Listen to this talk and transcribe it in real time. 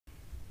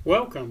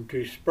Welcome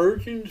to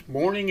Spurgeon's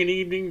Morning and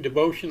Evening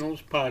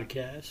Devotionals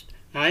podcast.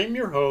 I am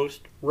your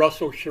host,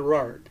 Russell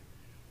Sherrard.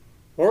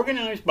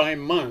 Organized by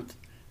month,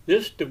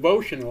 this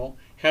devotional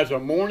has a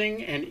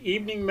morning and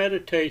evening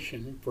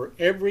meditation for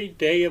every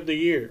day of the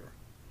year.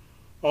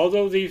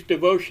 Although these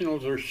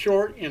devotionals are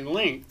short in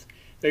length,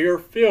 they are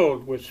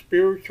filled with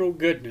spiritual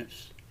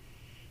goodness.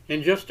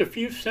 In just a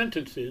few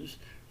sentences,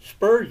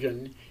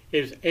 Spurgeon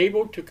is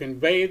able to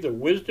convey the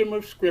wisdom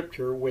of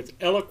Scripture with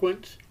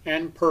eloquence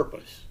and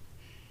purpose.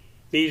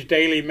 These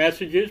daily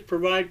messages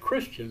provide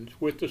Christians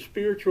with the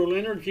spiritual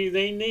energy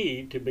they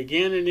need to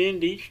begin and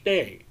end each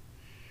day.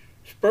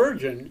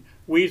 Spurgeon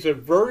weaves a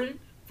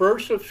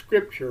verse of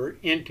Scripture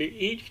into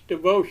each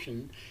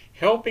devotion,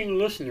 helping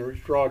listeners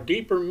draw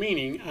deeper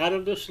meaning out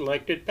of the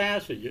selected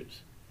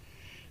passages.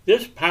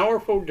 This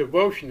powerful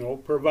devotional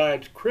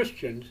provides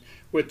Christians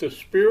with the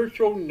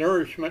spiritual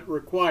nourishment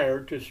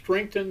required to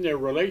strengthen their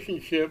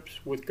relationships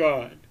with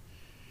God.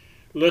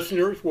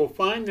 Listeners will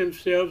find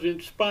themselves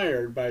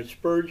inspired by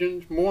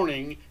Spurgeon's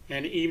morning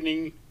and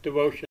evening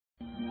devotion.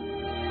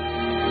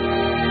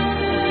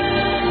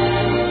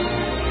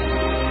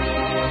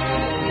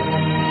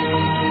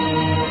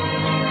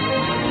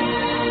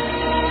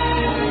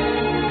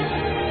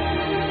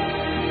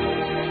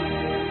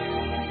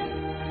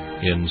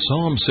 In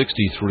Psalm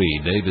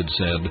 63, David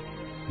said,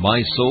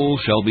 "My soul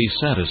shall be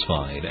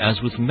satisfied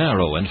as with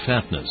marrow and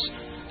fatness,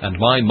 and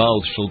my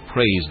mouth shall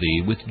praise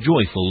thee with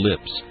joyful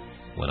lips,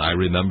 when I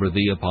remember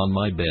thee upon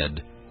my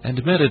bed,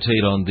 and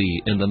meditate on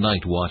thee in the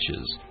night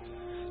watches."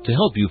 To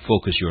help you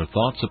focus your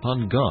thoughts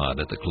upon God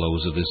at the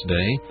close of this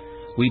day,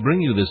 we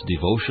bring you this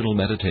devotional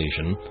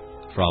meditation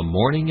from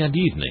Morning and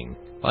Evening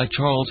by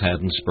Charles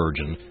Haddon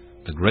Spurgeon,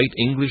 the great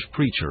English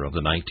preacher of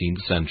the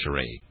 19th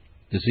century.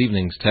 This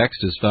evening's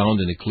text is found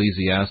in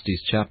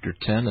Ecclesiastes chapter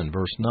 10 and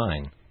verse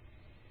 9.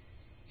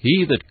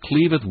 "He that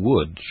cleaveth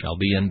wood shall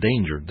be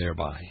endangered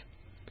thereby."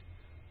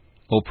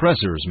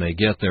 Oppressors may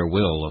get their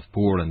will of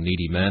poor and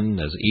needy men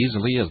as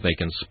easily as they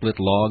can split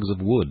logs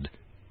of wood.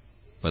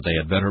 But they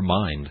had better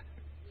mind,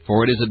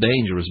 for it is a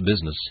dangerous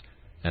business,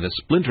 and a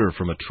splinter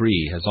from a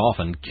tree has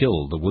often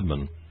killed the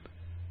woodman.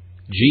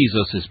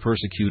 Jesus is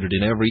persecuted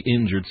in every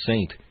injured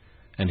saint,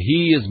 and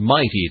He is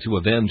mighty to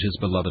avenge His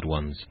beloved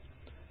ones.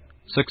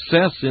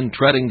 Success in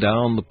treading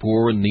down the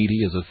poor and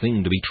needy is a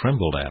thing to be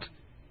trembled at.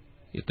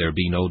 If there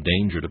be no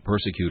danger to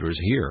persecutors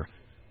here,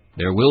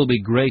 there will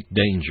be great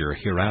danger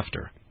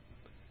hereafter.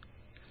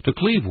 To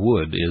cleave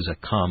wood is a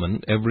common,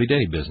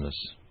 everyday business,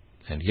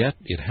 and yet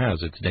it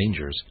has its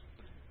dangers.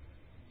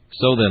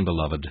 So then,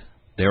 beloved,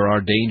 there are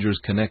dangers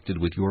connected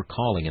with your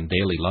calling in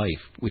daily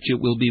life, which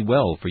it will be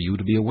well for you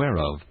to be aware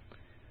of.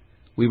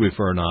 We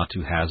refer not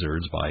to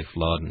hazards by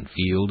flood and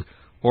field,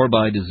 or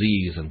by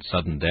disease and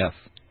sudden death,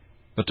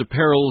 but to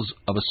perils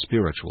of a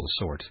spiritual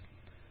sort.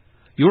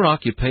 Your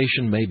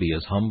occupation may be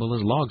as humble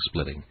as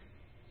log-splitting,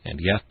 and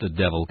yet the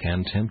devil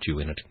can tempt you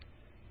in it.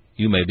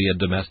 You may be a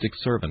domestic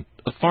servant,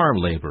 a farm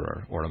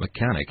laborer, or a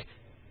mechanic,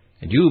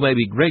 and you may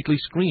be greatly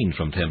screened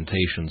from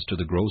temptations to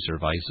the grosser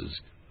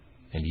vices,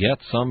 and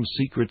yet some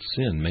secret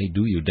sin may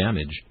do you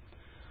damage.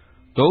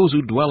 Those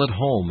who dwell at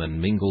home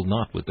and mingle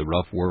not with the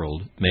rough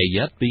world may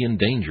yet be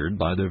endangered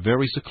by their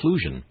very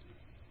seclusion.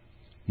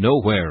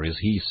 Nowhere is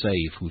he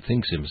safe who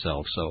thinks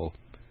himself so.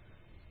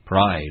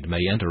 Pride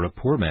may enter a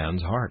poor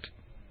man's heart.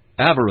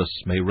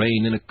 Avarice may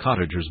reign in a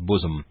cottager's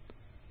bosom.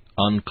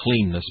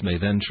 Uncleanness may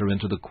venture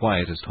into the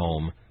quietest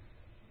home,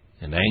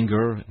 and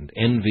anger and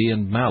envy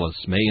and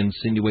malice may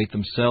insinuate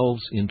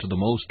themselves into the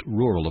most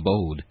rural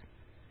abode.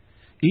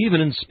 Even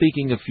in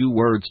speaking a few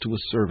words to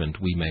a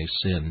servant we may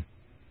sin.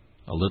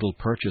 A little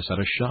purchase at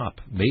a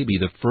shop may be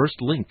the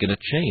first link in a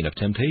chain of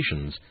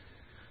temptations.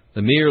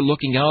 The mere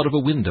looking out of a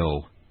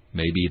window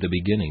may be the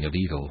beginning of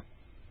evil.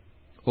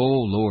 O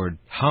Lord,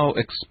 how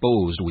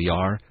exposed we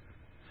are!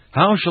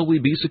 How shall we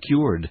be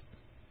secured?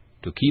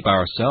 To keep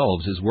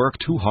ourselves is work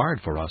too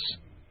hard for us.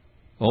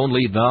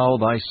 Only Thou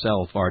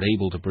Thyself art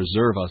able to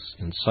preserve us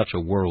in such a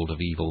world of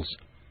evils.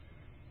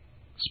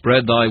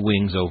 Spread Thy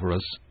wings over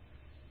us,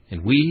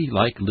 and we,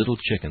 like little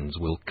chickens,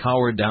 will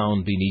cower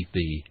down beneath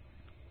Thee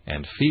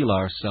and feel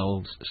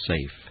ourselves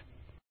safe.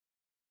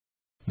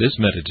 This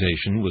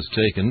meditation was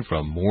taken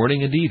from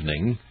Morning and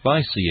Evening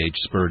by C.H.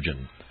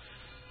 Spurgeon.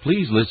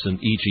 Please listen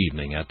each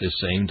evening at this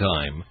same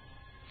time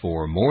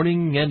for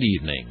Morning and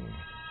Evening.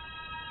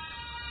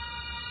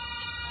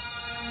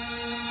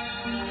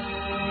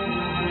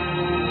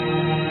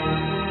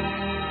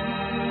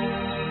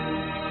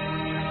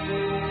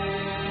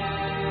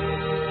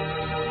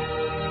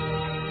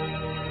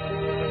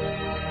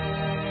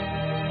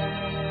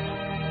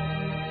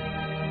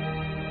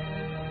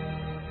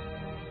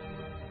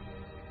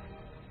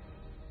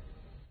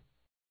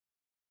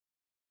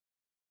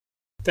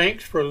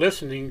 Thanks for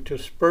listening to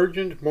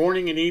Spurgeon's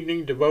Morning and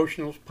Evening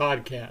Devotionals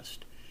podcast.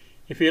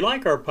 If you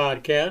like our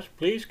podcast,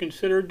 please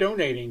consider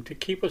donating to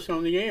keep us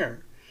on the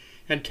air,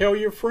 and tell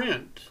your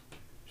friends.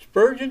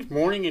 Spurgeon's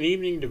Morning and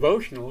Evening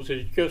Devotionals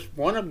is just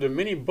one of the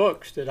many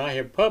books that I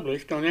have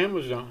published on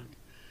Amazon.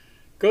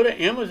 Go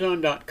to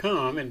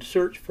Amazon.com and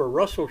search for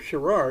Russell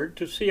Sherrard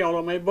to see all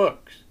of my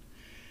books.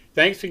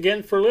 Thanks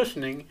again for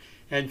listening,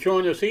 and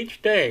join us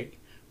each day,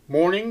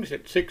 mornings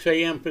at 6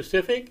 a.m.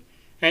 Pacific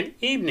and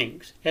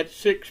evenings at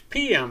 6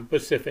 p.m.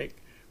 Pacific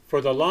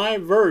for the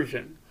live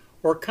version,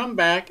 or come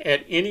back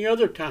at any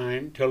other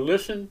time to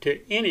listen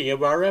to any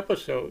of our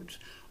episodes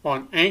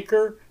on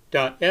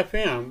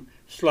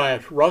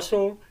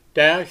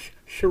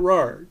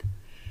anchor.fm/Russell-Sherrard.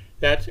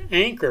 That's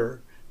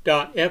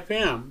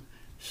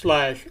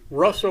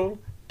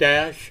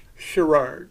anchor.fm/Russell-Sherrard.